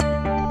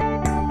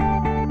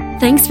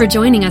Thanks for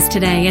joining us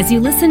today as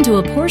you listen to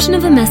a portion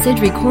of a message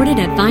recorded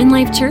at Vine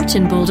Life Church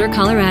in Boulder,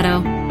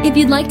 Colorado. If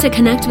you'd like to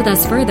connect with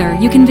us further,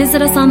 you can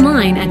visit us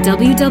online at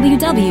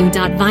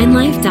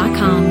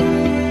www.vinelife.com.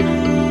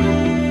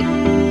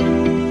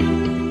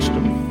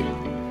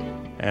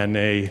 And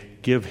they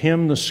give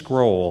him the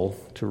scroll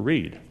to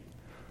read.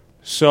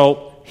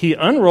 So he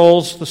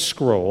unrolls the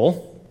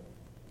scroll,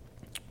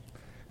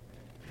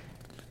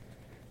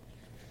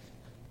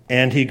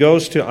 and he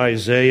goes to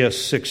Isaiah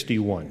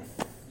 61.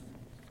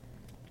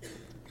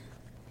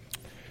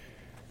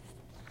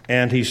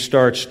 And he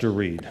starts to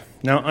read.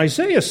 Now,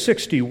 Isaiah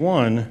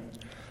 61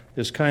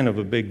 is kind of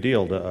a big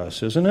deal to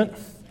us, isn't it?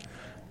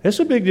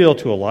 It's a big deal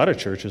to a lot of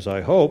churches,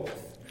 I hope,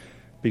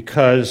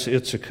 because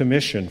it's a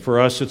commission. For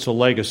us, it's a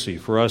legacy.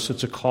 For us,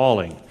 it's a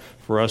calling.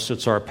 For us,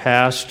 it's our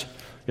past,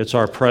 it's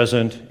our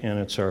present, and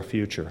it's our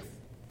future.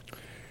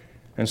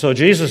 And so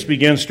Jesus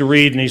begins to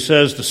read, and he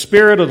says, "The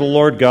Spirit of the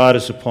Lord God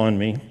is upon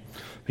me,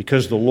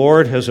 because the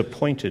Lord has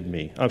anointed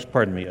me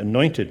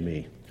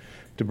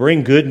to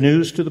bring good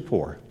news to the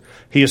poor.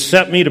 He has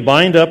sent me to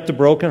bind up the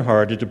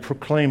brokenhearted, to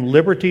proclaim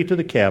liberty to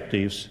the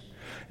captives,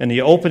 and the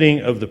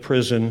opening of the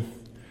prison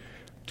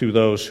to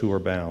those who are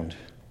bound,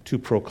 to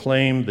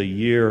proclaim the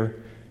year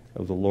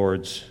of the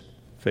Lord's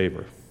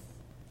favor."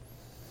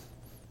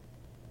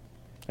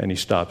 And he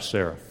stops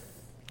there.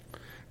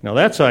 Now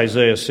that's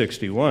Isaiah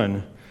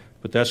 61,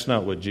 but that's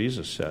not what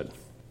Jesus said.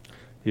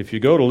 If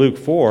you go to Luke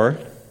 4,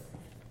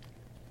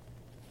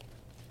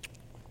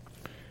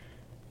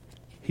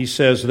 he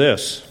says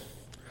this,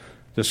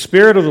 "The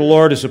Spirit of the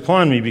Lord is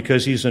upon me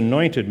because he's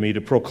anointed me to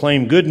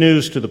proclaim good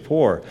news to the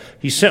poor.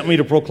 He sent me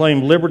to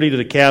proclaim liberty to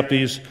the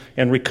captives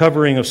and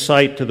recovering of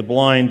sight to the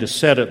blind, to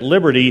set at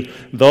liberty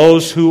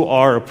those who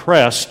are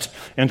oppressed,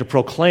 and to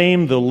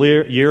proclaim the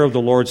year of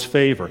the Lord's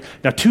favor."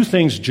 Now, two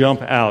things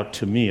jump out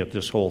to me of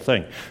this whole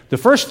thing. The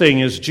first thing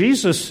is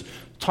Jesus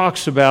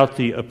talks about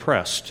the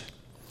oppressed,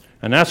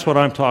 and that's what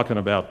I'm talking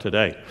about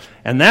today.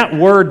 And that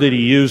word that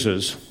he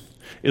uses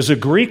is a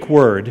Greek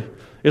word.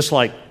 It's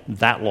like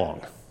that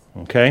long.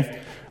 Okay?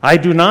 I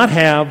do not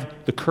have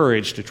the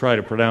courage to try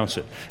to pronounce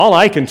it. All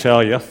I can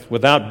tell you,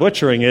 without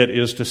butchering it,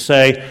 is to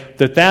say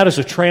that that is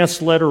a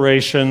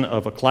transliteration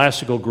of a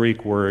classical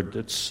Greek word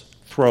that's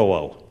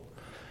throo.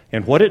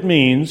 And what it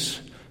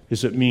means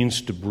is it means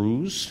to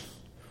bruise,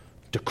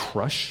 to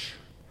crush,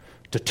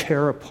 to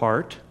tear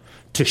apart,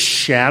 to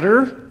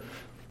shatter,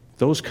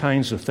 those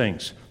kinds of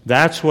things.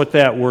 That's what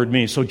that word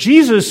means. So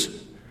Jesus,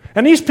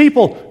 and these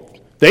people,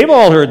 they've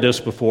all heard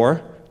this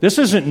before. This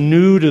isn't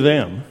new to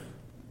them.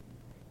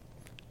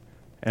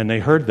 And they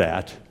heard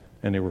that,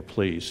 and they were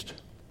pleased,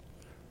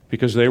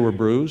 because they were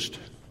bruised,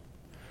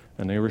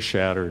 and they were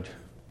shattered.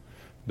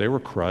 They were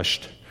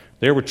crushed.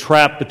 They were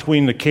trapped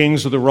between the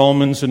kings of the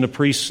Romans and the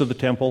priests of the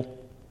temple.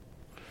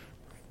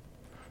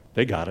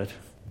 They got it.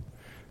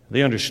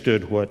 They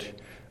understood what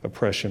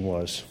oppression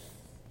was.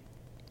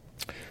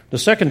 The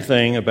second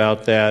thing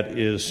about that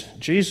is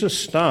Jesus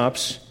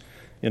stops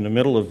in the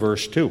middle of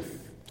verse 2.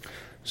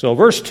 So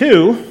verse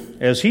 2,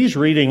 as he's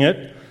reading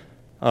it,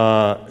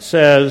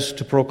 says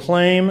to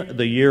proclaim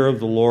the year of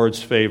the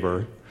Lord's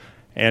favor.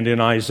 And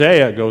in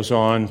Isaiah it goes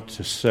on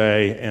to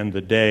say, and the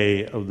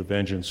day of the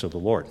vengeance of the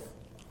Lord.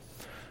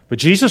 But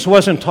Jesus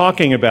wasn't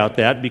talking about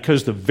that,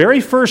 because the very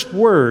first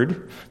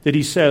word that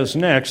he says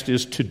next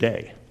is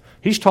today.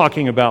 He's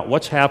talking about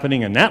what's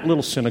happening in that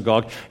little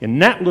synagogue, in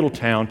that little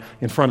town,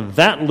 in front of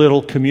that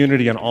little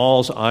community, and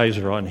all's eyes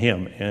are on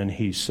him. And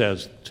he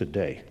says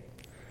today.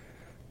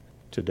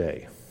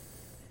 Today.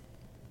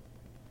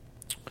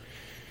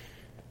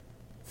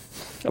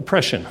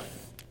 Oppression.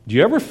 Do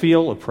you ever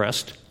feel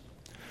oppressed? Do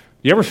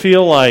you ever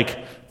feel like,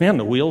 man,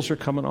 the wheels are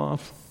coming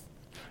off?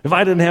 If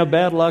I didn't have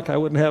bad luck, I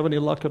wouldn't have any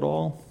luck at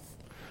all.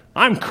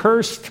 I'm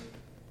cursed.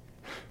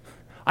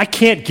 I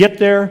can't get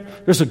there.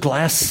 There's a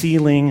glass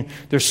ceiling.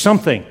 There's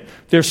something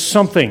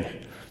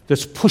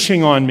that's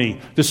pushing on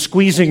me, that's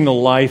squeezing the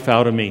life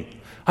out of me.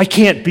 I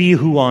can't be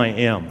who I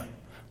am.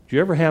 Do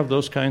you ever have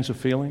those kinds of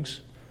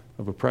feelings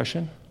of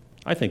oppression?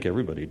 I think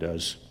everybody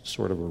does.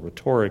 Sort of a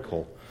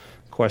rhetorical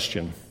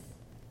question.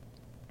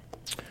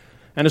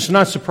 And it's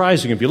not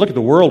surprising if you look at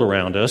the world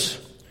around us.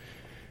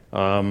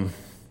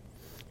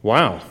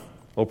 Wow,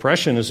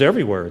 oppression is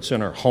everywhere. It's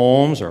in our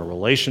homes, our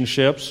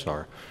relationships,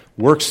 our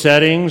work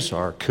settings,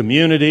 our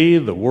community,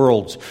 the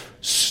world's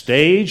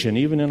stage, and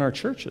even in our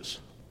churches.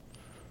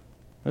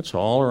 It's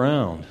all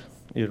around.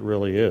 It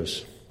really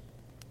is.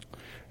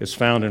 It's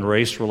found in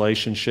race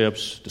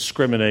relationships,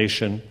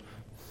 discrimination,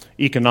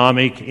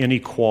 economic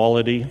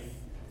inequality,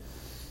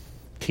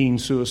 teen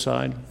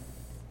suicide,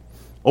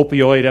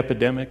 opioid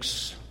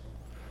epidemics.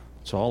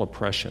 It's all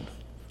oppression.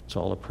 It's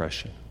all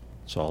oppression.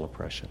 It's all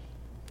oppression.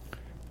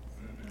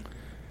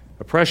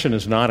 Oppression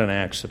is not an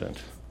accident.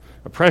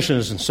 Oppression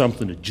isn't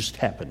something that just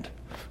happened,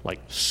 like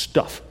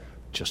stuff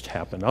just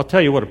happened. I'll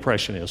tell you what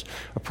oppression is.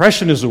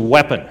 Oppression is a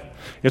weapon.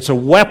 It's a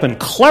weapon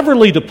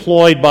cleverly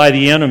deployed by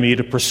the enemy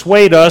to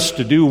persuade us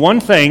to do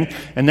one thing,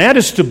 and that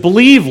is to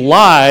believe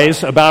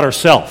lies about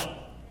ourselves.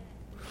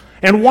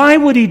 And why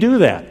would he do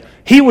that?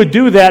 He would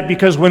do that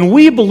because when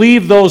we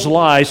believe those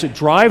lies, it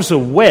drives a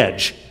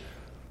wedge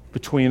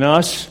between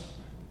us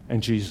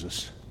and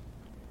Jesus.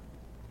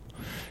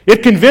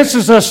 It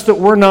convinces us that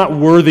we're not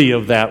worthy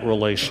of that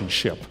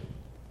relationship.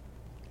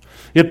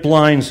 It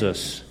blinds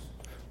us.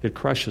 It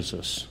crushes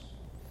us.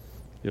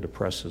 It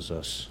oppresses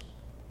us.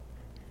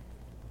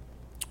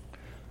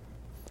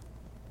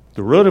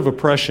 The root of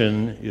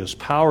oppression is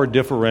power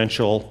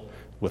differential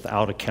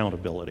without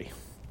accountability.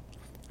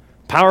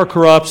 Power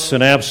corrupts,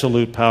 and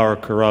absolute power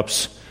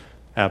corrupts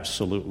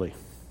absolutely.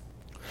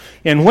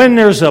 And when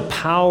there's a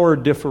power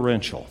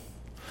differential,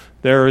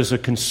 there is a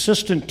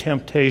consistent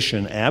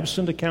temptation,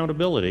 absent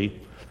accountability,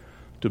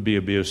 to be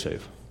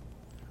abusive.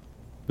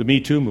 The Me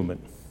Too movement.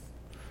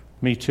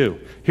 Me Too.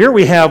 Here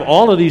we have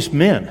all of these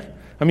men.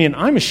 I mean,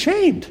 I'm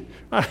ashamed.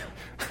 I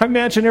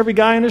imagine every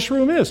guy in this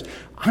room is.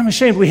 I'm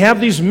ashamed. We have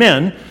these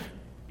men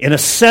in a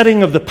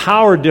setting of the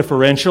power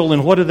differential,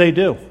 and what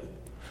do?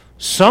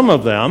 Some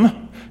of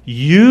them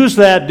use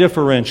that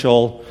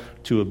differential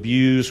to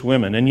abuse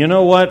women. And you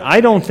know what? I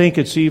don't think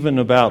it's even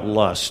about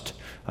lust.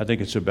 I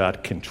think it's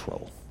about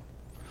control.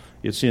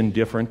 It's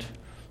indifferent,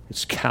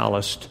 it's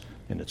calloused,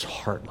 and it's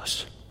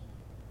heartless.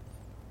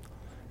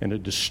 And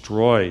it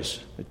destroys,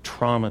 it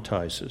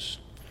traumatizes.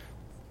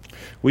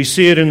 We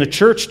see it in the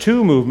Church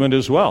Too movement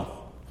as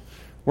well.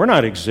 We're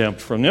not exempt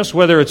from this,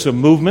 whether it's a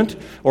movement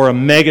or a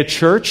mega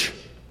church,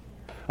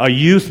 a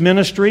youth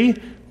ministry,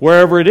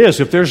 wherever it is.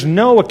 If there's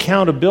no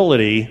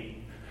accountability,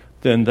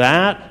 then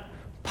that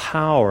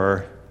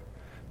power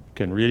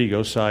can really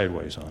go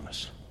sideways on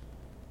us.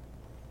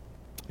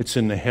 It's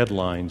in the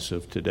headlines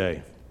of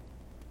today.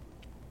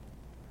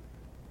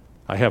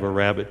 I have a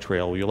rabbit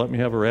trail. Will you let me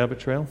have a rabbit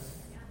trail?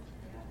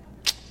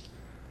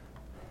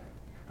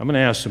 I'm going to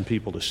ask some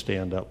people to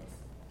stand up.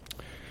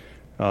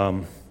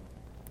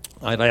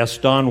 I'd ask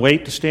Don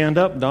Waite to stand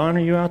up. Don, are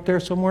you out there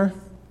somewhere?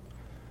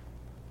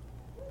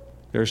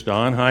 There's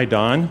Don. Hi,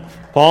 Don.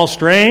 Paul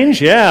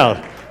Strange,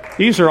 yeah.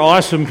 These are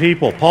awesome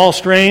people. Paul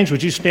Strange,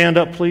 would you stand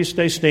up, please?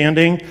 Stay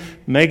standing.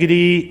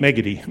 Melody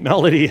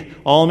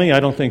Almy, I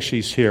don't think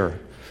she's here.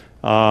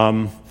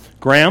 Graham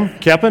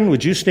Keppen,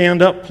 would you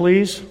stand up,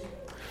 please?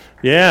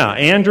 Yeah.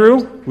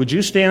 Andrew, would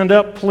you stand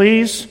up,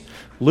 please?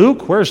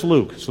 Luke, where's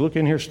Luke? Is Luke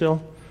in here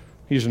still?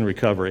 He's in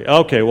recovery.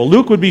 Okay, well,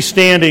 Luke would be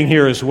standing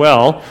here as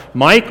well.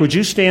 Mike, would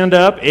you stand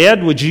up?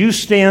 Ed, would you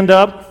stand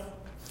up?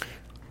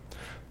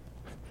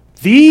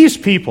 These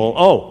people,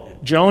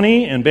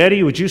 Joni and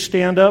Betty, would you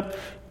stand up?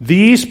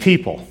 These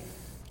people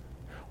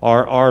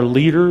are our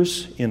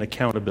leaders in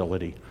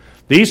accountability.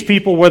 These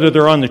people, whether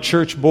they're on the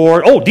church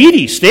board... Oh, Dee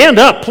Dee, stand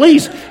up,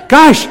 please.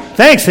 Gosh,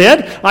 thanks,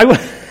 Ed.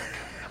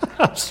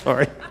 I'm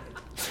sorry.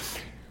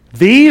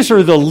 These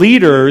are the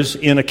leaders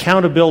in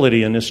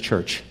accountability in this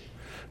church.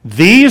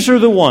 These are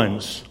the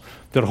ones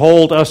that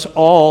hold us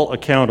all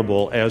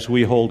accountable as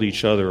we hold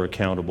each other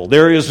accountable.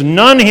 There is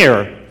none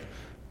here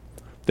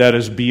that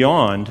is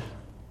beyond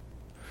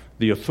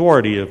the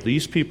authority of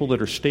these people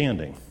that are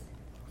standing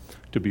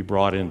to be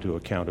brought into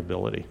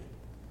accountability.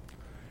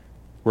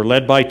 We're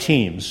led by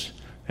teams,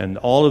 and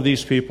all of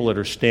these people that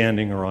are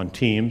standing are on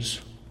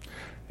teams,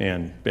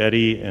 and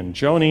Betty and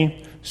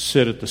Joni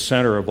sit at the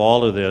center of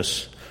all of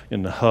this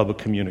in the hub of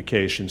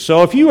communication.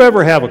 So if you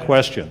ever have a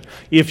question,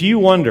 if you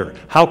wonder,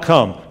 how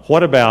come,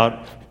 what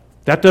about,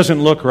 that doesn't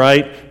look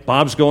right,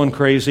 Bob's going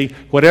crazy,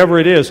 whatever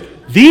it is,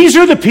 these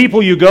are the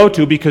people you go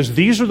to because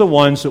these are the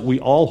ones that we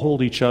all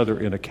hold each other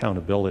in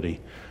accountability.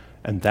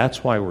 And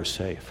that's why we're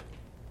safe.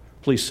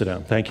 Please sit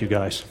down. Thank you,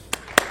 guys.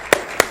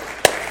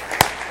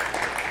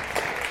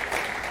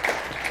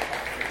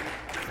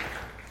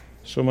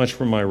 So much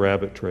for my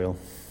rabbit trail.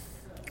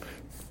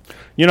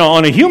 You know,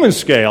 on a human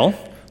scale,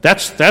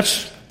 that's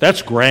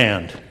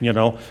grand. You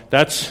know,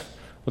 it's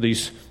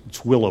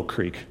Willow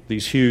Creek,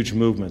 these huge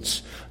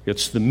movements.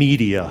 It's the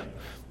media,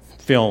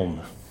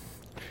 film,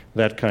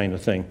 that kind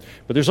of thing.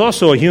 But there's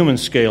also a human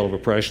scale of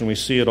oppression. We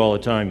see it all the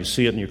time. You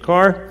see it in your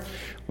car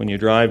when you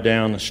drive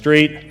down the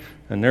street,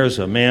 and there's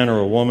a man or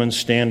a woman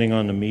standing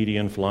on the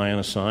median flying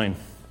a sign.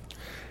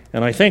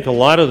 And I think a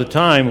lot of the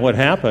time what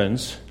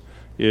happens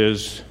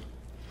is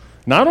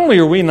not only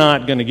are we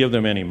not going to give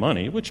them any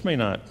money, which may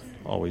not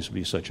always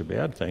be such a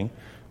bad thing,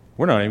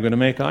 we're not even going to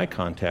make eye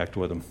contact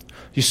with them.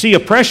 You see,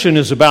 oppression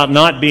is about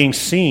not being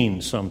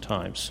seen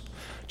sometimes,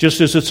 just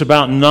as it's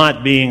about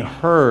not being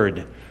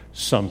heard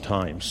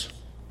sometimes.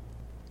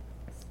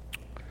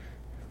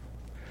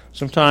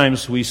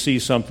 Sometimes we see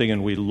something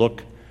and we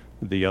look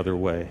the other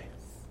way.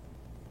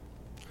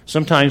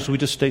 Sometimes we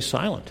just stay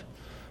silent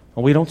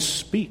and we don't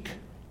speak.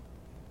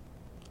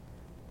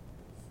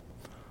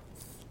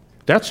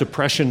 That's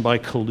oppression by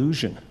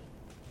collusion.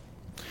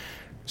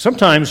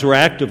 Sometimes we're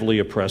actively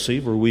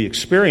oppressive, or we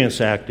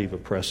experience active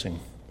oppressing.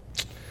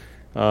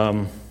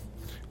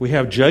 We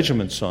have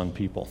judgments on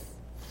people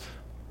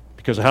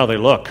because of how they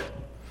look,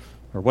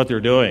 or what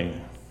they're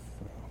doing,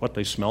 what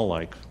they smell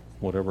like,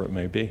 whatever it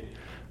may be.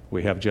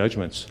 We have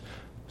judgments.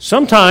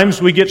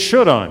 Sometimes we get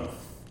should on.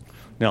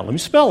 Now, let me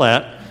spell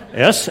that.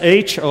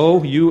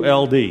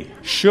 S-H-O-U-L-D.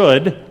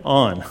 Should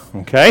on.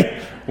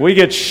 Okay? We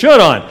get should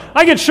on.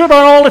 I get should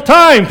on all the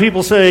time.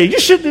 People say, you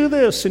should do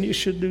this and you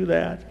should do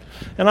that.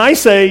 And I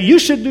say, you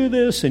should do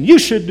this and you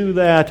should do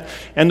that.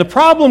 And the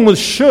problem with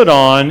should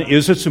on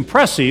is it's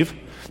impressive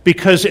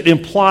because it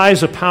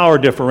implies a power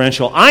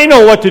differential. I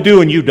know what to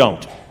do and you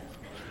don't.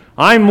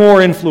 I'm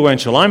more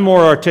influential. I'm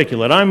more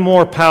articulate. I'm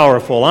more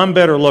powerful. I'm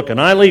better looking.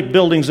 I leap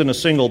buildings in a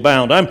single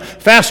bound. I'm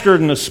faster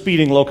than a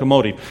speeding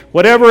locomotive.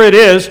 Whatever it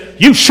is,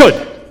 you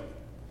should.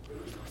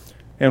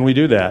 And we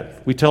do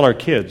that. We tell our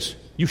kids,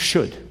 you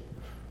should.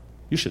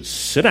 You should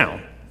sit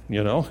down.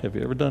 You know, have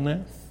you ever done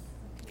that?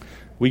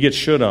 We get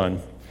should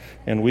on,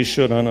 and we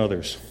should on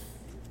others.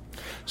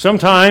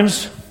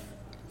 Sometimes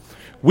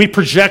we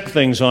project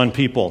things on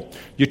people.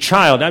 Your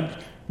child,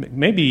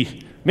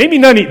 maybe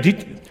none of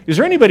you, is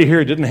there anybody here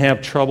who didn't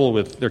have trouble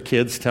with their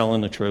kids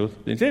telling the truth?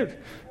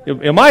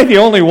 Am I the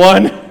only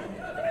one?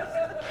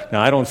 No,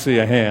 I don't see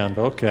a hand.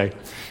 Okay.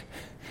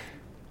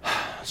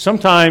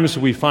 Sometimes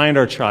we find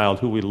our child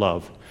who we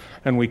love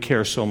and we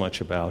care so much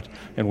about,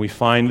 and we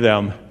find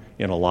them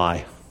in a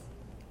lie.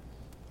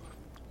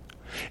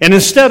 And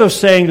instead of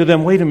saying to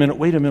them, wait a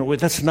minute,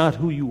 that's not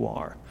who you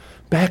are.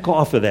 Back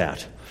off of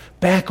that.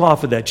 Back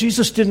off of that.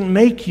 Jesus didn't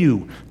make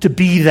you to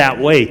be that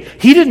way.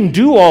 He didn't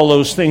do all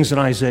those things in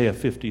Isaiah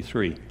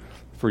 53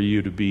 for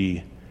you to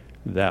be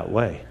that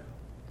way.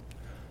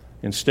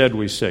 Instead,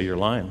 we say, you're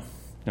lying.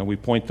 And we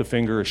point the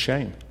finger of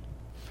shame.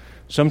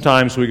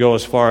 Sometimes we go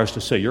as far as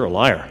to say, you're a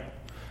liar.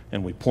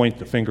 And we point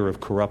the finger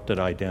of corrupted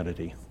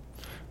identity.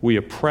 We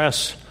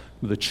oppress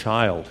the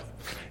child.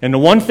 And the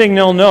one thing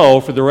they'll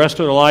know for the rest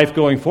of their life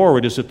going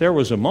forward is that there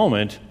was a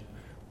moment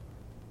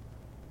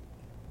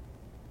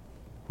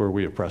where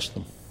we oppressed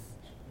them.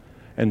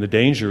 And the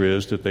danger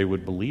is that they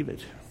would believe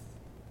it.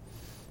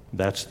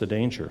 That's the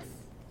danger.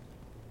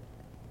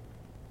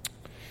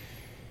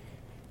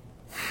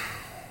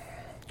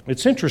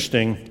 It's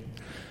interesting,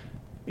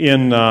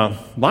 in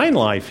Vine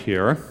Life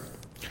here,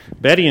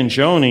 Betty and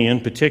Joni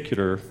in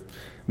particular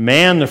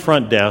man the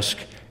front desk,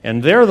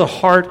 and they're the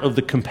heart of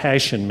the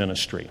compassion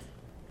ministry.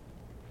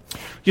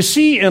 You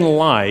see, in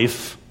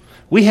life,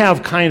 we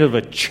have kind of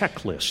a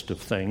checklist of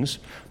things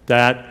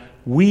that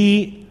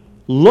we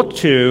look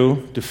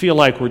to feel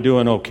like we're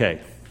doing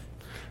okay.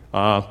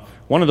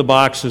 One of the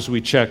boxes we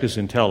check is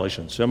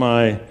intelligence. Am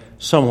I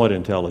somewhat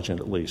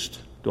intelligent, at least?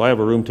 Do I have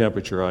a room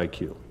temperature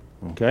IQ?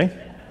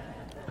 Okay?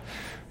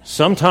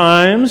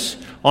 Sometimes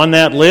on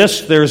that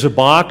list there's a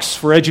box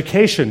for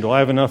education. Do I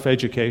have enough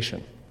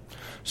education?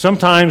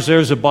 Sometimes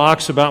there's a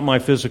box about my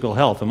physical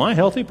health. Am I a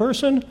healthy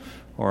person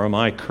or am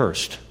I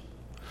cursed?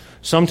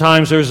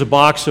 Sometimes there's a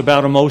box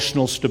about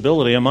emotional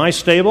stability. Am I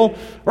stable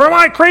or am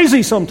I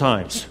crazy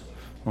sometimes?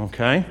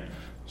 Okay?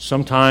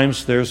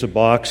 Sometimes there's a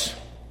box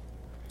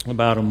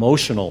about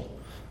emotional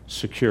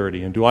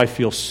security and do I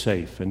feel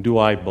safe and do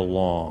I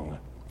belong?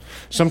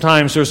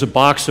 Sometimes there's a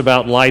box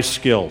about life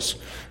skills.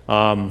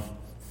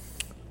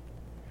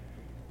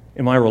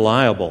 Am I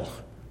reliable?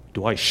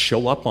 Do I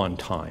show up on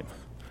time?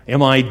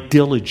 Am I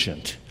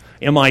diligent?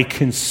 Am I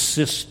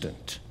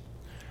consistent?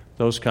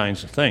 Those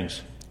kinds of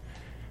things.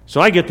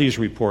 So I get these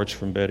reports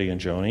from Betty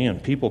and Joni,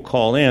 and people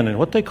call in, and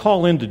what they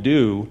call in to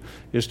do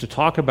is to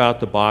talk about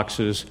the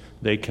boxes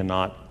they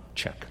cannot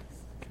check.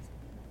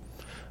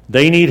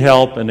 They need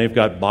help, and they've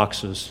got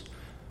boxes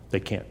they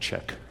can't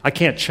check. I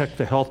can't check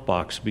the health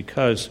box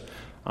because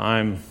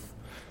I'm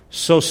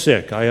so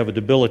sick. I have a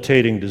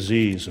debilitating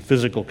disease, a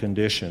physical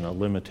condition, a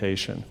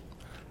limitation.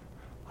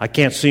 I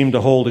can't seem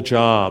to hold a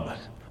job.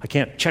 I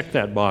can't check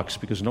that box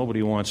because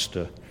nobody wants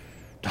to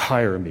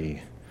hire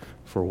me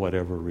for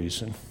whatever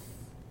reason.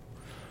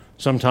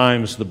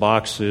 Sometimes the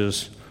box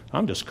is,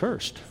 I'm just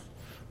cursed.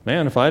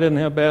 Man, if I didn't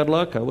have bad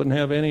luck, I wouldn't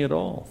have any at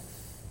all.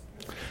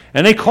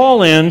 And they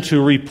call in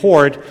to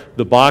report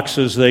the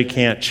boxes they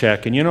can't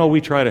check. And you know,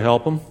 we try to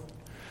help them.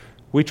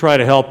 We try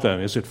to help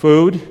them. Is it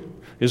food?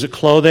 Is it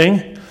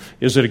clothing?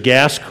 Is it a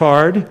gas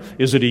card?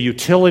 Is it a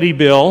utility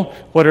bill?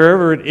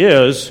 Whatever it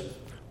is,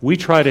 we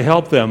try to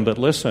help them. But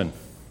listen,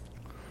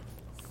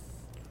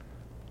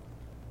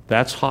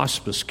 that's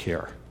hospice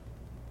care.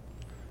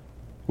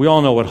 We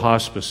all know what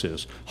hospice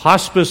is.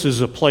 Hospice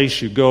is a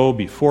place you go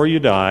before you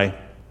die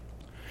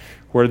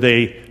where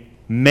they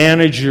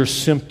manage your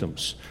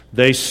symptoms.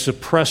 They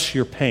suppress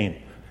your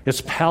pain.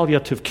 It's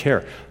palliative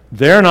care.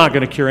 They're not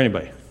going to cure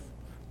anybody.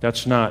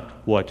 That's not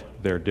what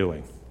they're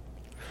doing.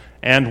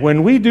 And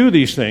when we do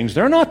these things,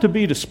 they're not to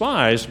be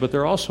despised, but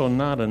they're also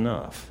not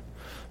enough.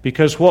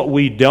 Because what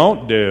we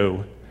don't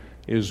do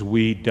is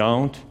we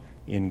don't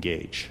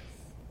engage.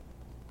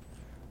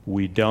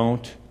 We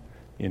don't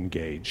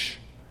engage.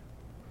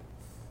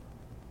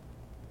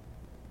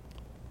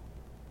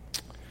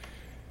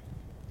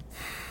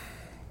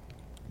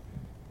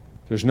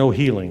 There's no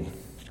healing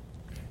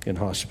in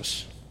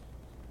hospice.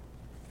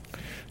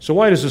 So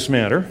why does this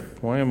matter?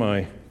 Why am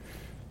I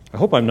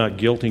hope I'm not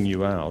guilting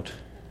you out.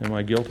 Am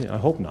I guilty? I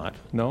hope not.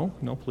 No,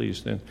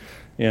 please.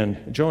 And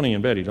Joni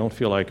and Betty, don't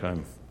feel like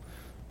I'm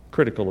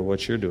critical of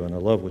what you're doing. I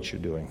love what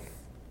you're doing.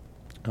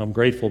 I'm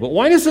grateful. But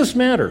why does this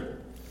matter?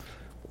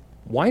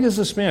 Why does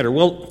this matter?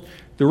 Well,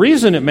 The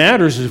reason it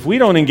matters is if we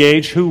don't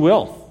engage, who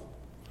will?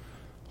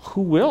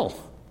 Who will?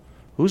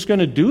 Who's going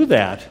to do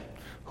that?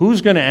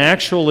 Who's going to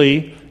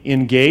actually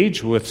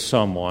engage with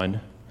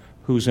someone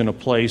who's in a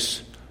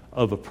place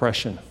of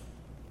oppression?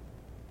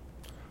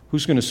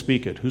 Who's going to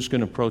speak it? Who's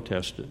going to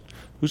protest it?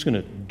 Who's going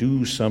to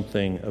do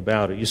something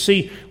about it? You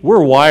see,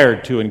 we're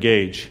wired to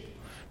engage.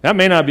 That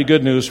may not be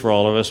good news for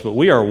all of us, but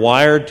we are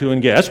wired to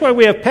engage. That's why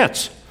we have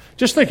pets.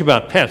 Just think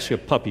about pets. You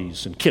have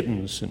puppies and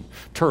kittens and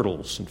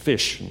turtles and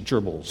fish and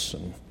gerbils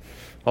and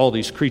all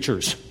these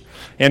creatures.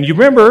 And you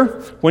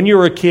remember when you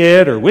were a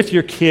kid or with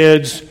your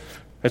kids,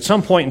 at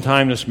some point in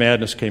time this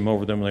madness came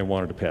over them and they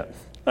wanted a pet.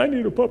 I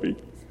need a puppy.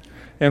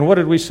 And what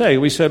did we say?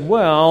 We said,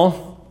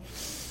 well,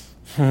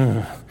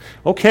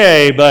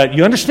 okay, but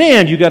you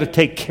understand you got to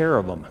take care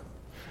of them.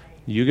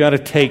 You got to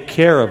take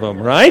care of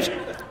them, right?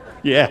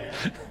 Yeah.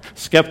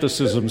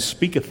 Skepticism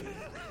speaketh.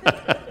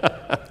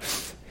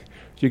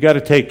 You got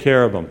to take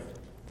care of them.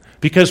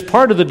 Because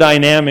part of the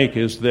dynamic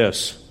is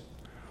this.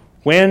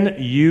 When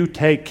you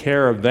take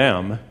care of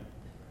them,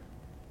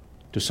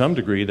 to some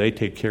degree, they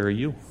take care of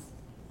you.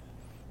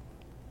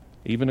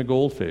 Even a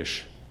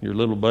goldfish, your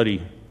little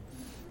buddy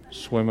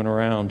swimming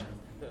around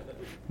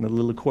in a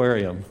little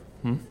aquarium.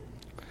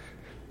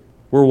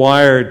 We're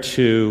wired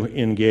to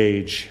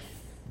engage.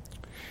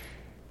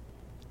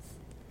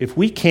 If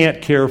we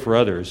can't care for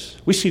others,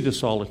 we see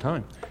this all the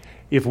time.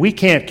 If we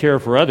can't care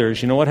for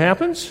others, you know what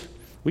happens?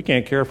 We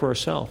can't care for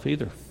ourselves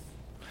either.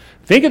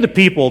 Think of the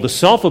people, the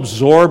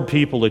self-absorbed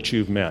people that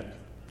you've met,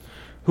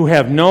 who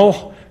have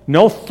no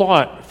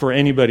thought for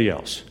anybody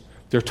else.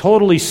 They're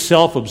totally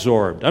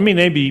self-absorbed. I mean,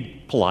 they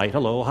be polite,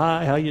 hello,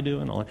 hi, how you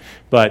doing? All that.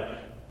 But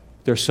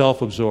they're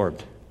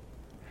self-absorbed.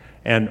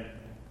 And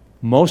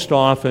most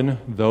often,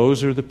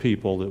 those are the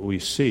people that we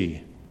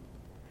see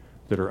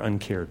that are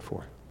uncared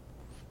for.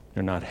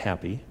 They're not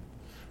happy.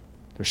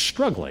 They're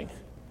struggling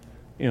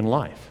in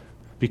life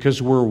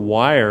because we're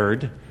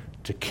wired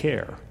to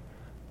care.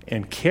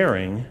 And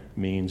caring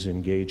means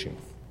engaging.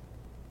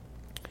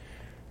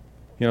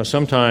 You know,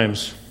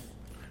 sometimes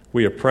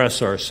we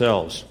oppress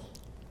ourselves.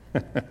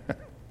 A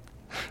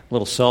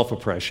little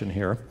self-oppression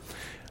here.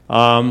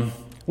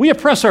 We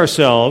oppress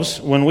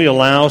ourselves when we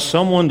allow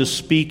someone to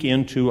speak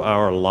into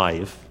our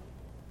life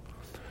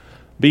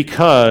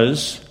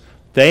because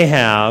they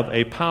have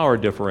a power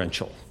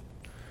differential.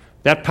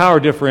 That power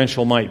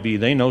differential might be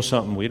they know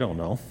something we don't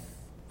know.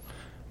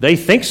 They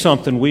think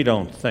something we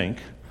don't think.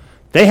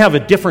 They have a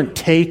different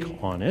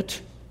take on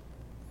it.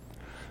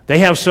 They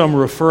have some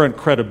referent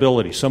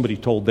credibility. Somebody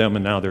told them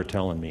and now they're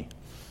telling me.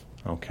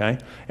 Okay?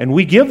 And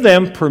we give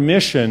them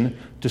permission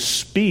to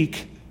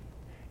speak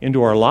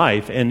into our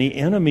life, and the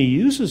enemy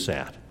uses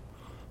that.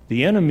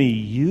 The enemy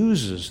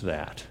uses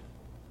that.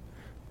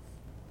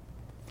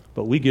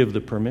 But we give the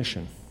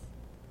permission.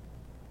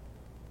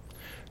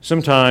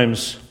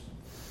 Sometimes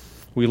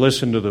we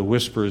listen to the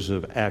whispers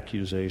of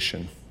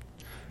accusation.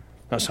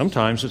 Now,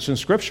 sometimes it's in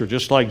Scripture,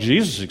 just like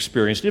Jesus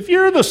experienced. If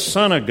you're the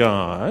Son of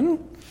God,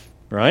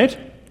 right?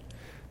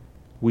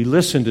 We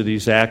listen to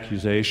these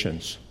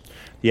accusations.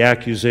 The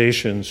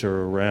accusations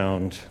are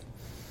around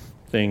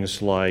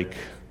things like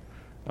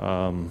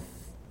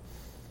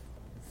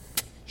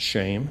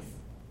shame.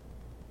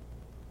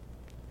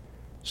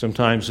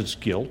 Sometimes it's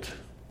guilt.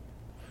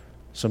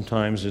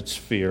 Sometimes it's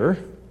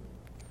fear.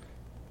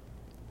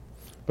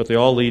 But they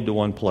all lead to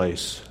one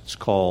place. It's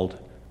called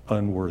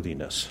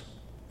unworthiness.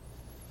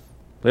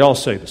 They all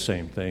say the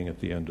same thing at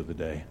the end of the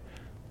day.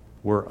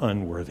 We're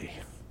unworthy.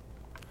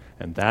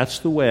 And that's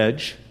the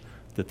wedge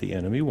that the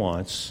enemy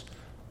wants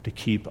to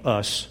keep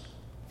us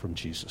from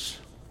Jesus.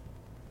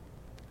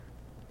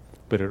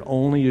 But it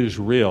only is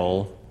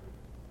real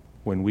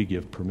when we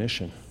give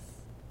permission.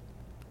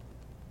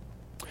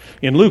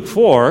 In Luke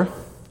 4,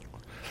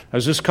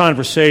 as this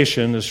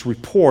conversation, this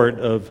report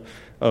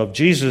of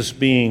Jesus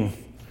being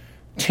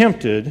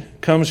tempted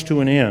comes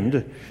to an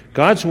end,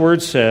 God's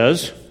word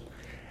says,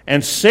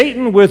 and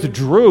Satan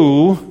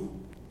withdrew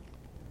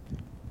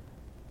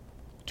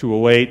to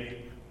await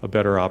a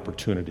better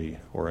opportunity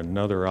or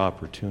another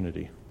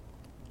opportunity.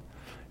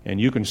 And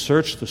you can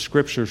search the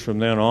Scriptures from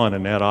then on,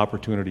 and that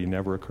opportunity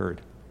never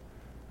occurred.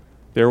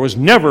 There was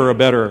never a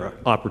better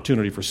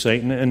opportunity for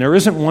Satan, and there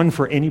isn't one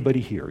for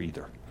anybody here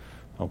either.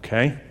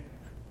 Okay?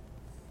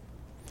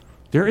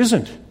 There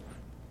isn't.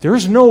 There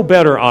is no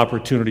better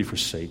opportunity for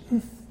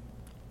Satan.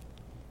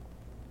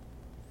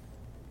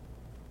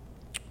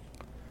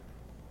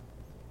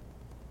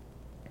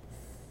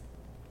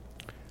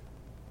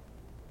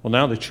 Well,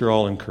 now that you're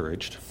all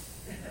encouraged,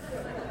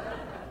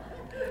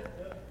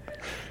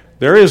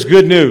 there is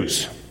good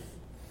news.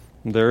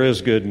 There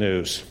is good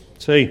news.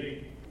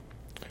 See,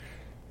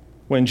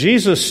 when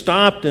Jesus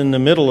stopped in the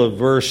middle of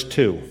verse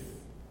 2,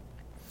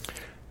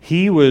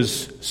 he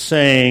was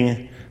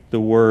saying the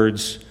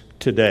words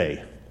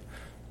today.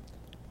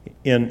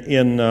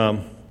 In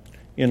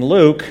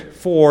Luke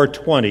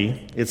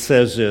 4:20, it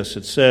says this.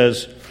 It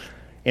says,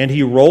 and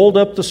he rolled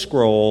up the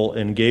scroll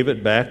and gave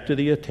it back to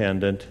the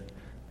attendant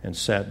and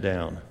sat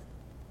down.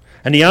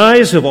 And the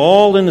eyes of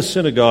all in the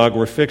synagogue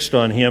were fixed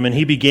on him, and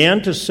he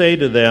began to say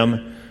to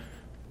them,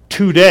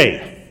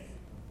 "Today,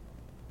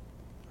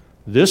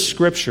 this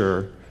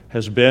scripture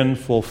has been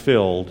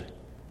fulfilled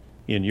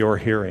in your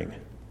hearing."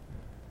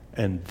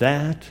 And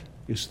that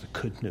is the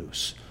good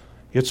news.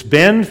 It's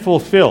been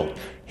fulfilled.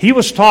 He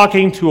was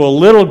talking to a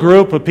little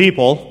group of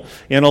people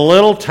in a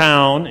little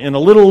town, in a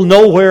little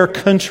nowhere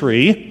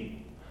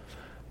country,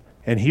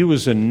 and he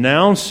was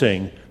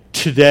announcing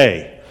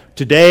today.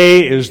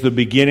 Today is the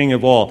beginning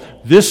of all.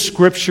 This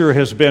scripture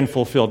has been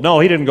fulfilled. No,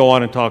 he didn't go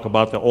on and talk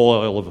about the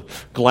oil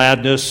of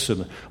gladness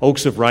and the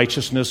oaks of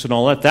righteousness and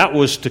all that. That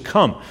was to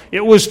come.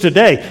 It was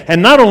today.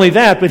 And not only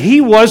that, but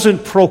he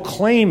wasn't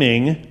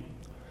proclaiming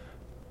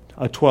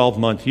a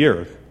 12-month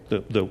year.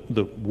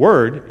 The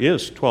word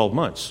is 12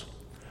 months.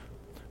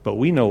 But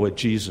we know what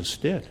Jesus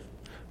did.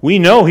 We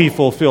know he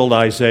fulfilled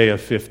Isaiah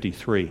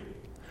 53.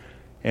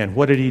 And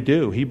what did he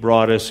do? He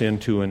brought us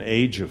into an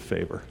age of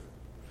favor.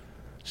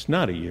 It's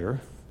not a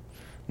year,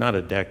 not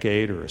a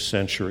decade or a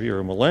century or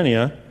a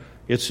millennia.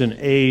 It's an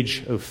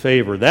age of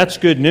favor. That's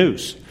good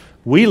news.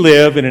 We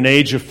live in an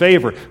age of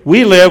favor.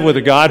 We live with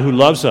a God who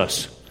loves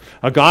us,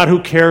 a God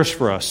who cares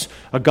for us,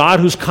 a God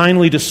who's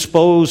kindly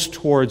disposed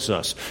towards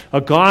us,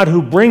 a God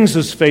who brings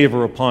his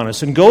favor upon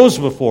us and goes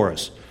before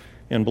us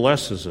and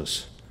blesses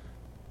us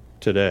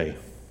today.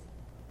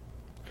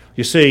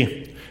 You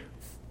see,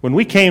 when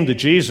we came to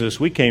Jesus,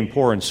 we came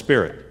poor in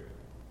spirit.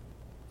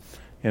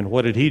 And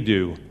what did he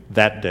do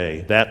that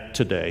day, that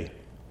today?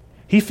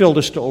 He filled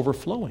us to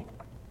overflowing.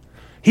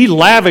 He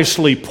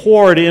lavishly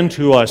poured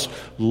into us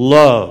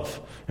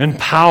love and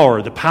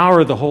power, the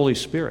power of the Holy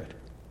Spirit.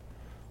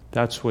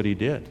 That's what he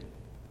did.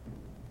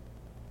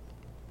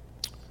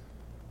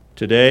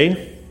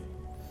 Today,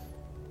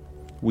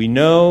 we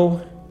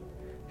know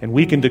and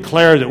we can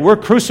declare that we're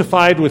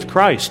crucified with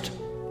Christ.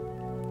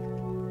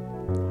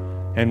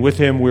 And with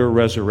him we're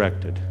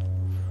resurrected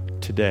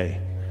today.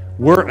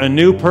 We're a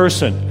new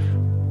person.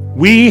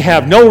 We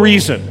have no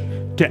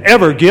reason to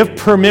ever give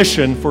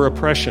permission for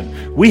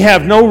oppression. We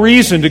have no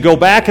reason to go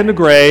back in the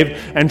grave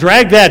and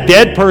drag that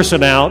dead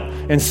person out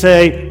and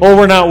say, "Oh,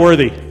 we're not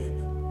worthy."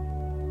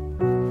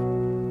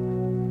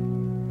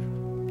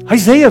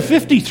 Isaiah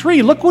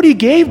 53, look what he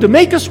gave to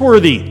make us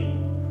worthy.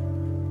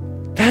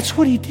 That's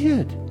what he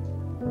did.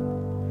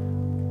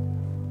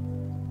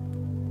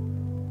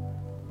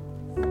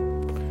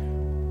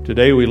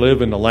 Today we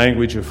live in the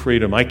language of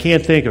freedom. I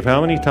can't think of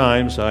how many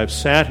times I've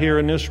sat here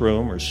in this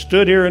room or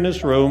stood here in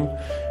this room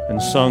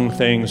and sung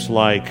things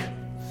like,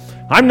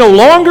 "I'm no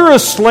longer a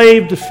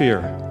slave to fear.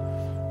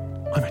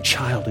 I'm a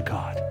child of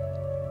God."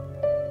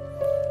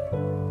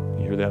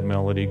 You hear that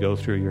melody go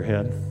through your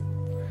head?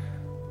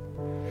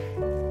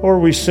 Or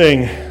we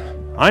sing,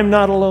 "I'm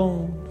not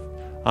alone.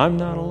 I'm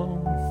not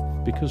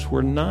alone," because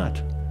we're not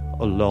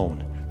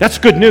alone. That's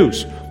good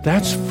news.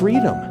 That's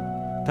freedom.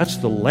 That's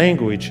the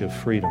language of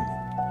freedom.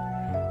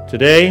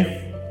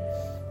 Today,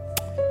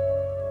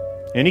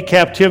 any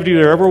captivity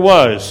there ever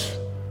was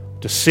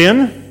to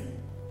sin,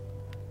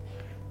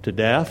 to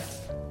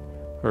death,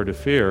 or to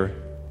fear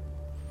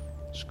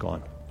is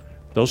gone.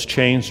 Those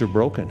chains are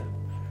broken.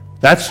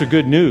 That's the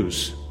good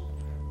news.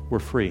 We're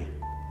free.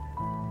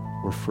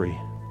 We're free.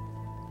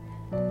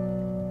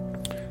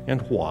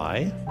 And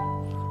why?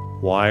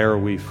 Why are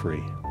we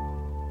free?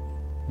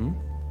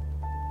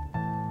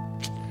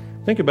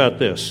 Think about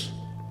this.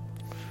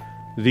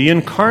 The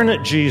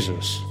incarnate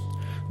Jesus,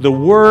 the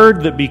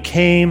Word that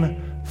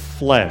became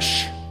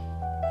flesh,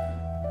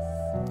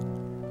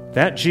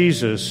 that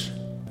Jesus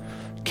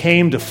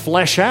came to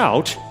flesh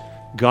out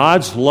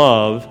God's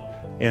love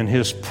and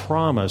his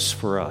promise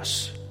for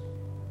us.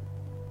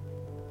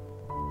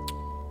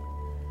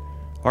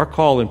 Our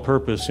call and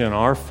purpose in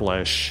our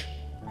flesh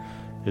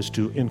is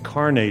to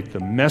incarnate the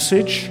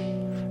message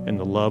and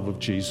the love of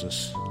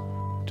Jesus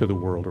to the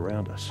world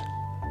around us.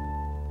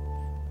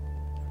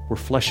 We're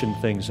fleshing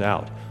things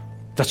out.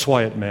 That's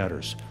why it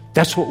matters.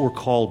 That's what we're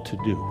called to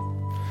do.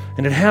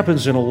 And it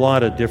happens in a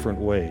lot of different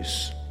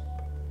ways.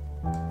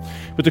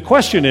 But the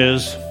question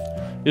is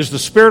the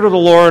Spirit of the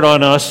Lord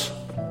on us?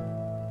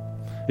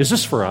 Is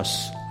this for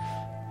us?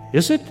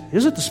 Is it?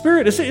 Is it the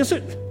Spirit? Is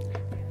it?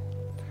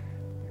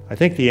 I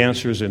think the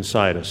answer is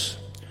inside us.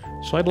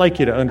 So I'd like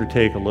you to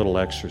undertake a little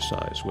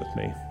exercise with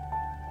me.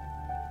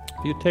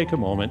 If you take a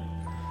moment,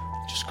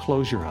 just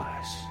close your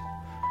eyes.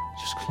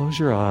 Just close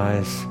your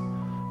eyes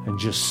and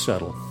just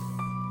settle.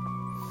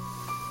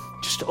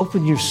 Just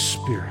open your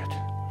spirit.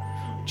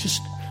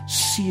 Just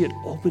see it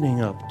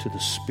opening up to the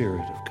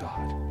Spirit of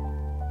God.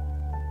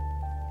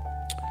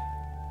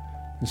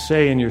 And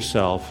say in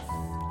yourself,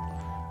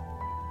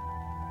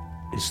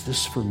 is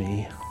this for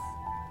me?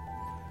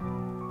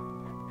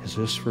 Is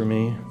this for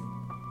me?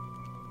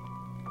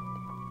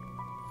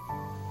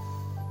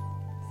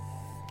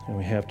 And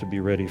we have to be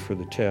ready for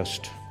the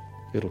test.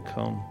 It'll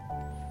come.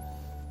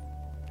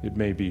 It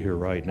may be here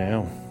right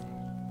now.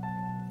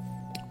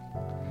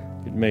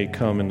 It may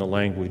come in the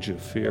language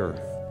of fear.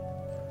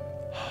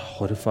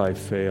 What if I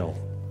fail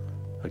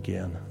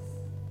again?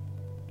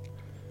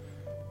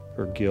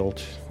 or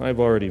guilt. I've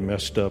already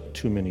messed up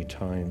too many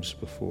times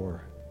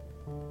before.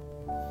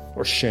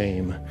 Or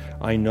shame.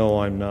 I know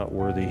I'm not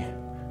worthy.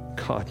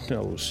 God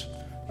knows.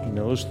 He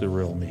knows the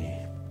real me.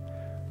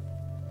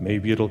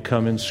 Maybe it'll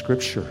come in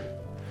Scripture,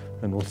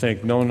 and we'll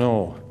think,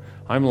 no,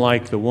 I'm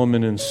like the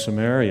woman in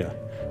Samaria.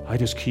 I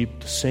just keep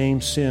the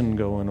same sin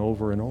going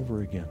over and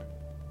over again.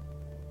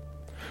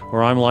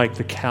 Or I'm like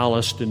the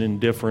calloused and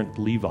indifferent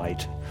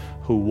Levite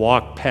who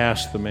walked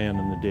past the man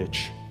in the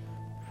ditch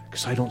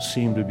because I don't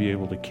seem to be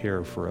able to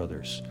care for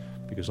others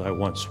because I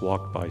once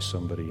walked by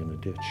somebody in a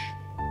ditch.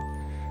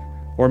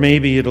 Or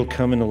maybe it'll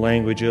come in the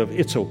language of,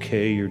 it's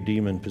okay, you're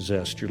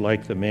demon-possessed. You're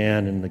like the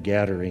man in the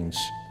Gadarenes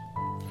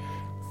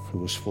who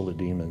was full of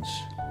demons.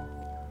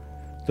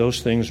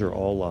 Those things are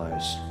all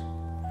lies.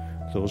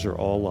 Those are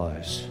all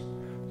lies.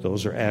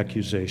 Those are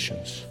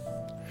accusations.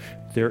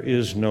 There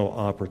is no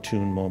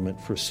opportune moment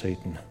for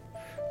Satan.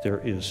 There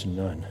is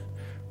none.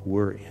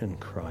 We're in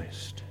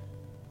Christ.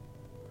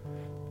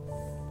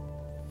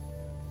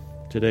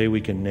 Today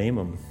we can name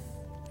them,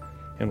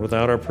 and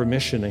without our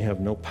permission, they have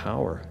no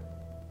power.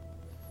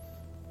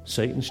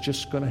 Satan's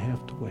just going to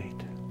have to wait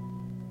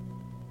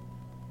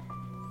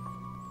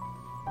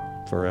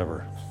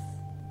forever.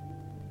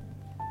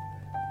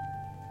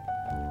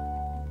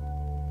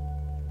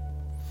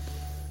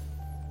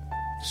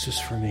 This is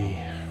for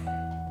me.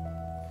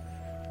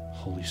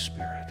 Holy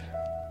Spirit,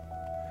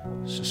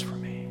 this is for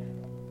me.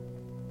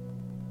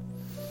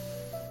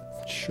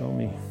 Show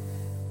me.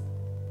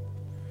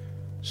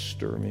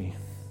 Stir me.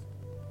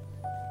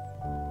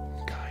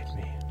 Guide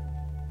me.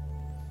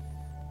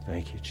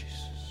 Thank you,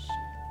 Jesus.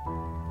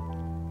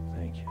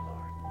 Thank you, Lord.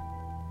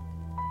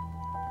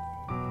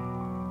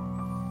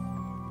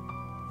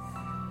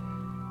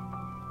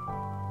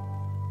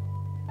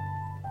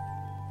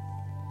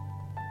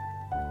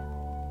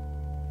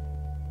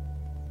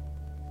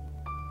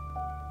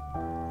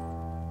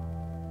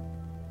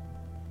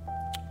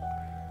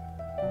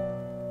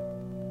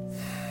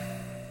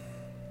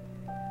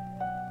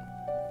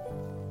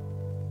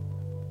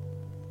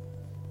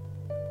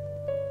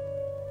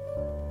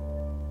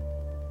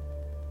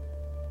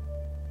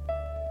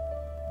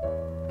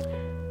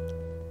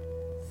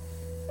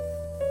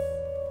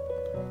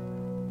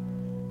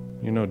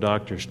 You know,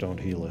 doctors don't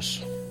heal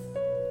us.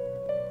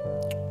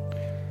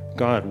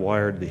 God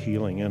wired the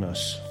healing in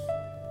us.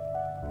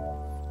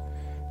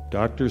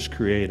 Doctors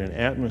create an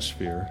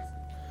atmosphere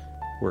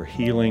where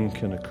healing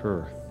can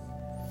occur.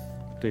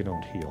 They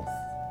don't heal.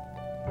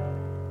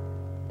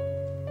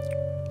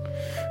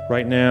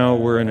 Right now,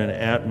 we're in an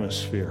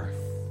atmosphere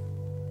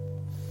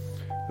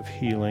of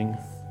healing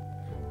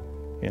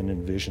and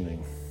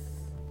envisioning.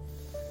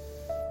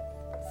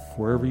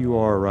 Wherever you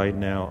are right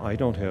now, I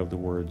don't have the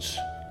words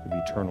of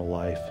eternal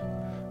life,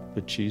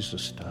 but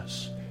Jesus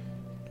does.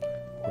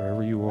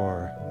 Wherever you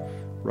are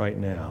right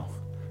now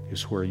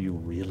is where you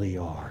really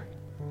are,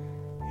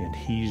 and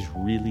He's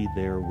really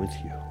there with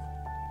you.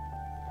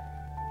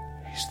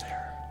 He's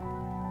there.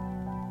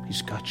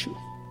 He's got you.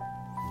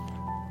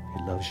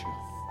 He loves you.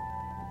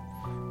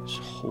 He's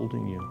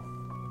holding you.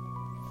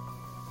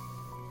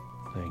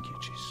 Thank you,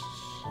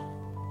 Jesus.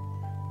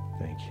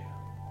 Thank you.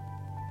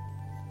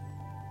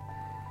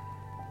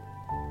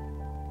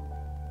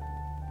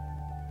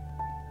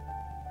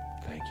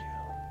 Thank you.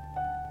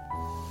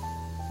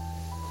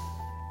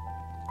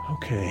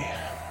 Okay.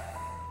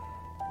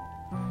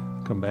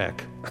 Come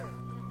back.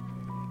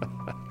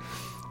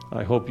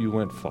 I hope you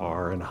went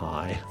far and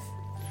high,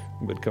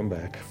 but come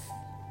back.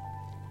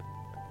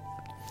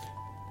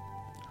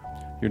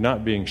 You're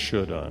not being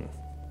should on,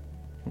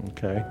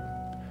 okay?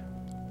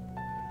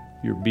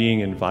 You're being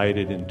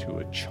invited into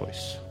a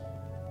choice.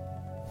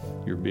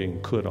 You're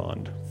being could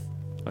on,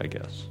 I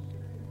guess.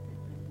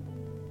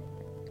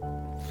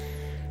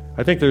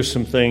 I think there's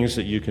some things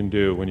that you can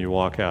do when you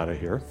walk out of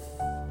here,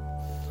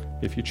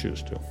 if you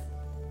choose to.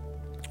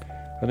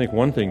 I think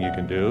one thing you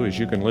can do is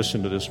you can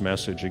listen to this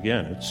message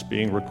again. It's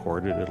being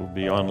recorded. It'll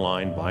be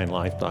online,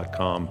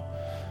 vinelife.com.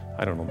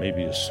 I don't know,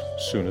 maybe as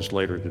soon as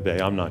later today.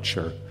 I'm not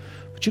sure.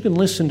 But you can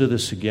listen to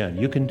this again.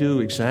 You can do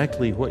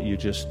exactly what you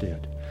just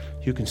did.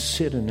 You can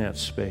sit in that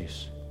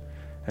space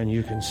and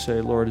you can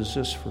say, Lord, is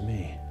this for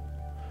me?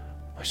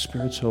 My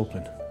spirit's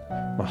open.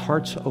 My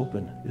heart's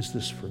open. Is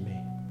this for me?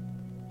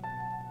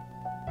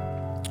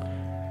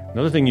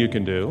 Another thing you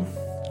can do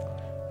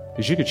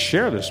is you could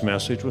share this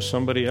message with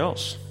somebody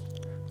else.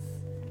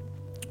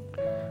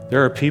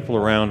 There are people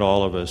around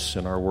all of us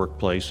in our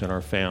workplace, in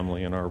our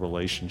family, in our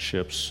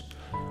relationships,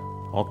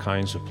 all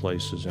kinds of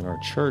places in our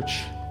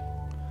church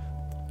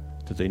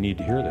that they need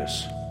to hear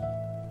this.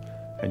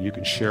 And you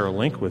can share a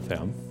link with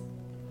them.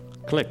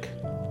 Click.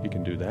 You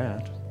can do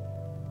that.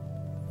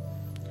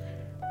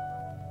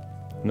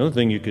 Another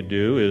thing you could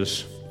do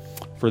is,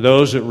 for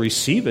those that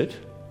receive it,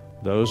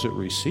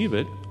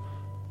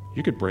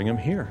 you could bring them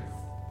here.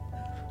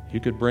 You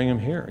could bring them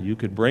here. You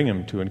could bring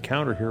them to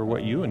encounter here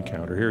what you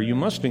encounter here. You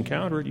must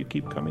encounter it. You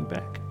keep coming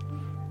back.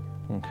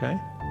 Okay?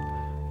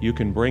 You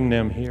can bring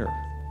them here.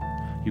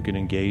 You can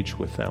engage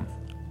with them.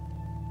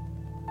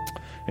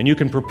 And you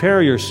can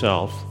prepare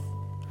yourself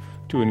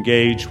to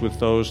engage with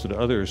those that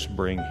others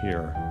bring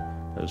here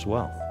as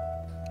well.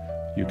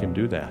 You can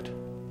do that.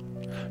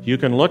 You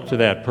can look to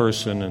that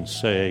person and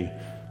say,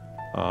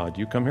 do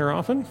you come here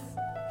often?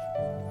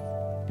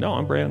 No,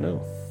 I'm brand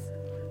new.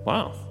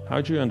 Wow,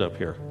 how'd you end up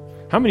here?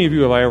 How many of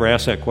you have I ever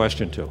asked that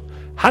question to?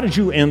 How did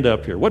you end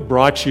up here? What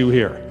brought you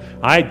here?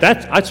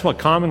 That's a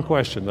common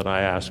question that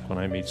I ask when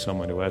I meet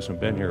someone who hasn't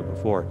been here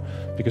before,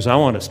 because I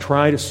want to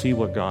try to see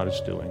what God is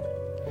doing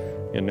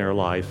in their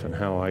life and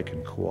how I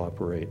can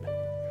cooperate.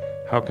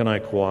 How can I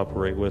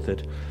cooperate with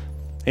it?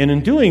 And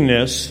in doing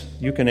this,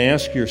 you can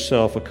ask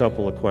yourself a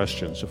couple of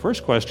questions. The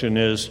first question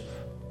is,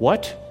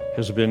 what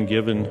has been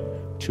given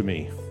to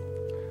me?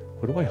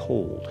 What do I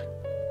hold?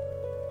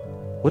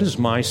 What is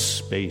my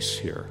space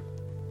here?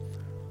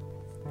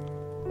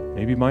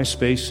 Maybe my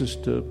space is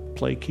to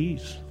play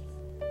keys,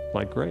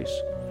 like Grace.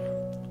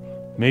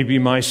 Maybe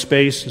my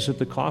space is at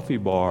the coffee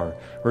bar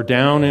or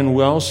down in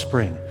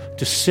Wellspring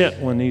to sit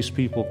when these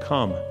people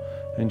come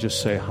and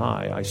just say,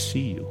 hi, I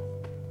see you.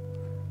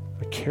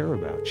 I care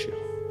about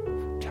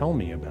you. Tell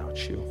me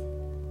about you.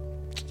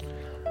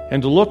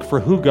 And to look for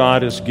who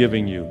God is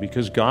giving you,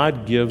 because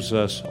God gives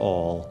us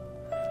all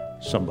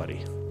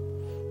somebody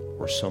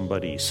or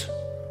somebodies.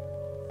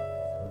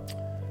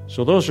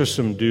 So those are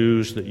some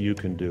do's that you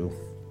can do.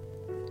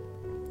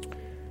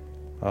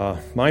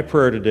 My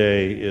prayer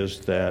today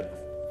is that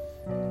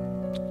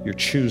you're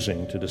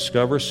choosing to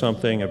discover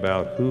something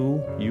about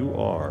who you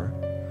are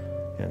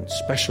and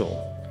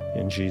special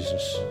in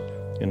Jesus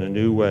in a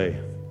new way.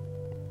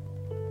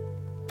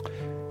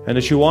 And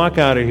as you walk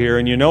out of here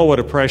and you know what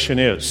oppression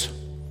is,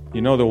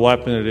 you know the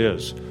weapon it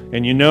is,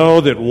 and you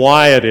know that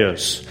why it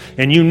is,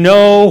 and you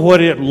know what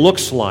it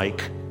looks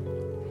like,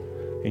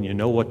 and you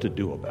know what to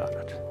do about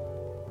it.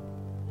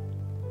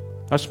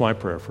 That's my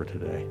prayer for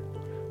today.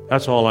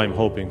 That's all I'm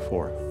hoping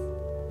for.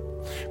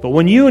 But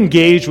when you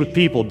engage with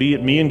people, be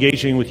it me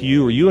engaging with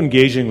you or you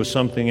engaging with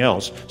somebody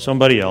else,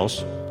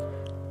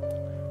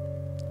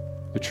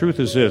 the truth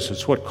is this.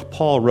 It's what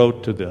Paul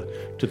wrote to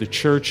the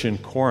church in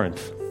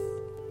Corinth.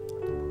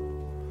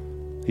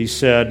 He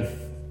said,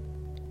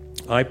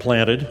 I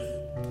planted,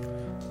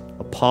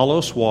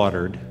 Apollos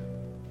watered,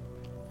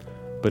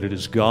 but it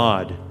is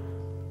God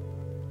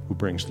who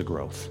brings the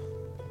growth.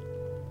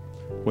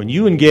 When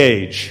you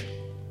engage,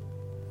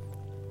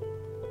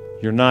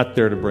 you're not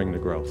there to bring the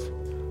growth.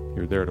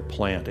 You're there to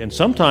plant. And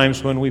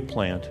sometimes when we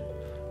plant,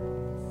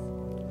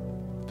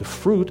 the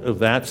fruit of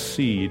that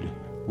seed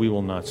we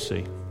will not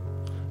see.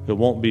 It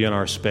won't be in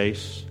our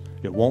space.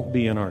 It won't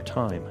be in our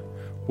time.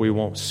 We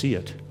won't see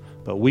it.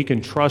 But we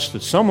can trust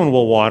that someone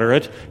will water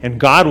it and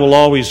God will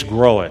always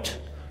grow it.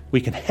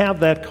 We can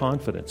have that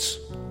confidence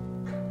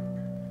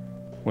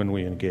when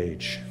we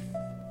engage.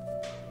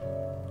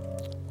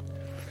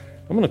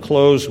 I'm going to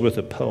close with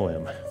a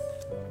poem.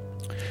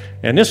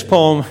 And this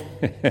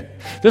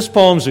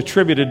poem's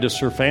attributed to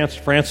Sir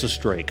Francis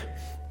Drake.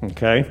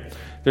 Okay?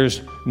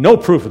 There's no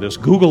proof of this.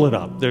 Google it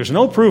up. There's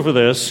no proof of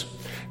this.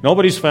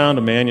 Nobody's found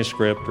a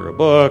manuscript or a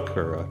book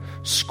or a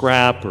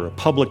scrap or a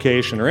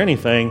publication or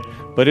anything,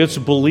 but it's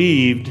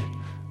believed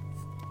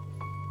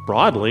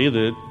broadly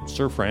that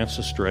Sir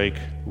Francis Drake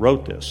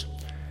wrote this.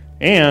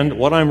 And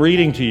what I'm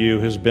reading to you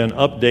has been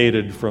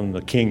updated from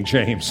the King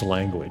James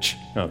language.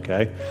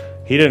 Okay?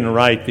 He didn't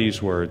write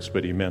these words,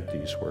 but he meant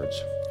these words.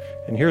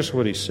 And here's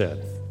what he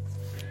said,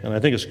 and I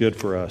think it's good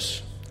for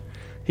us.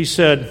 He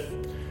said,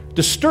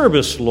 disturb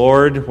us,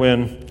 Lord,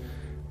 when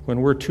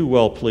we're too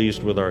well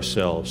pleased with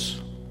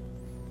ourselves,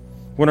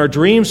 when our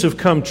dreams have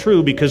come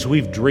true because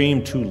we've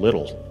dreamed too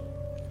little,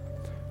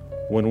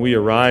 when we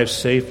arrive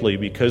safely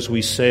because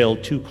we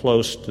sailed too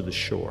close to the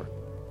shore.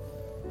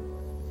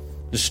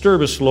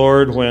 Disturb us,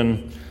 Lord,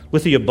 when,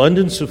 with the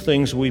abundance of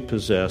things we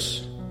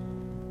possess,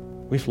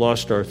 we've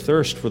lost our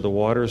thirst for the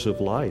waters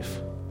of life.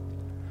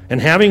 And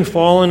having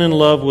fallen in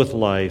love with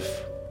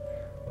life,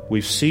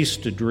 we've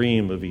ceased to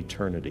dream of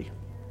eternity.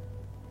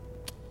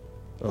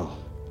 Oh.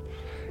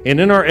 And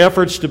in our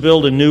efforts to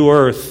build a new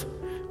earth,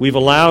 we've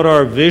allowed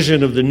our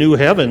vision of the new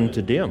heaven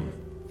to dim.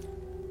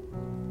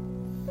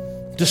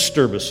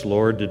 Disturb us,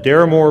 Lord, to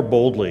dare more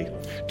boldly,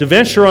 to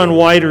venture on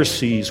wider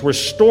seas where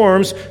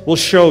storms will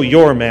show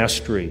your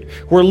mastery,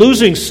 where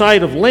losing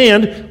sight of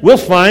land, we'll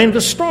find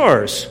the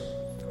stars.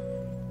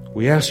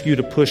 We ask you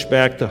to push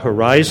back the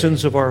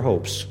horizons of our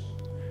hopes,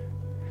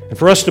 and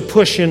for us to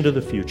push into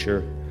the future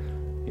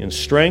in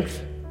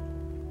strength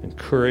and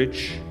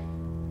courage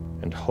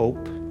and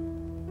hope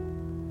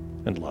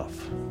and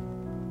love.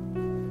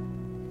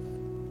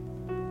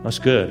 That's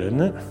good,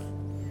 isn't it?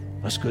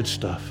 That's good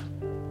stuff.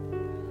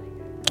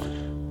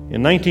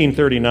 In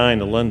 1939,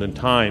 the London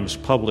Times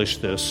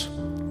published this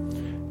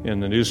in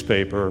the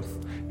newspaper,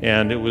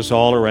 and it was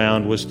all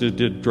around,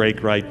 did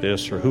Drake write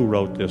this, or who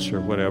wrote this,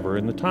 or whatever.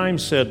 And the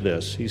Times said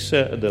this. He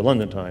said, the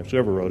London Times,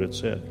 whoever wrote it,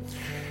 said,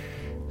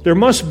 there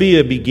must be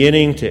a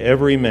beginning to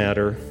every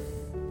matter,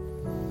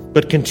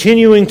 but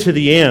continuing to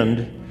the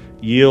end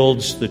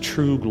yields the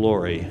true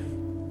glory.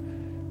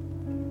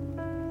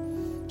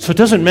 So it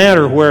doesn't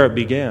matter where it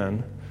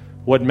began.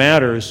 What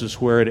matters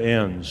is where it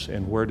ends.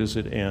 And where does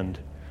it end?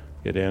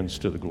 it ends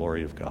to the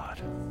glory of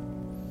God.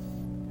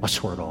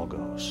 That's where it all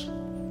goes,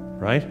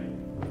 right?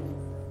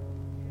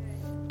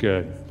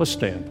 Good. Let's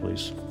stand,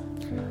 please.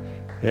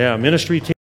 Yeah, ministry team.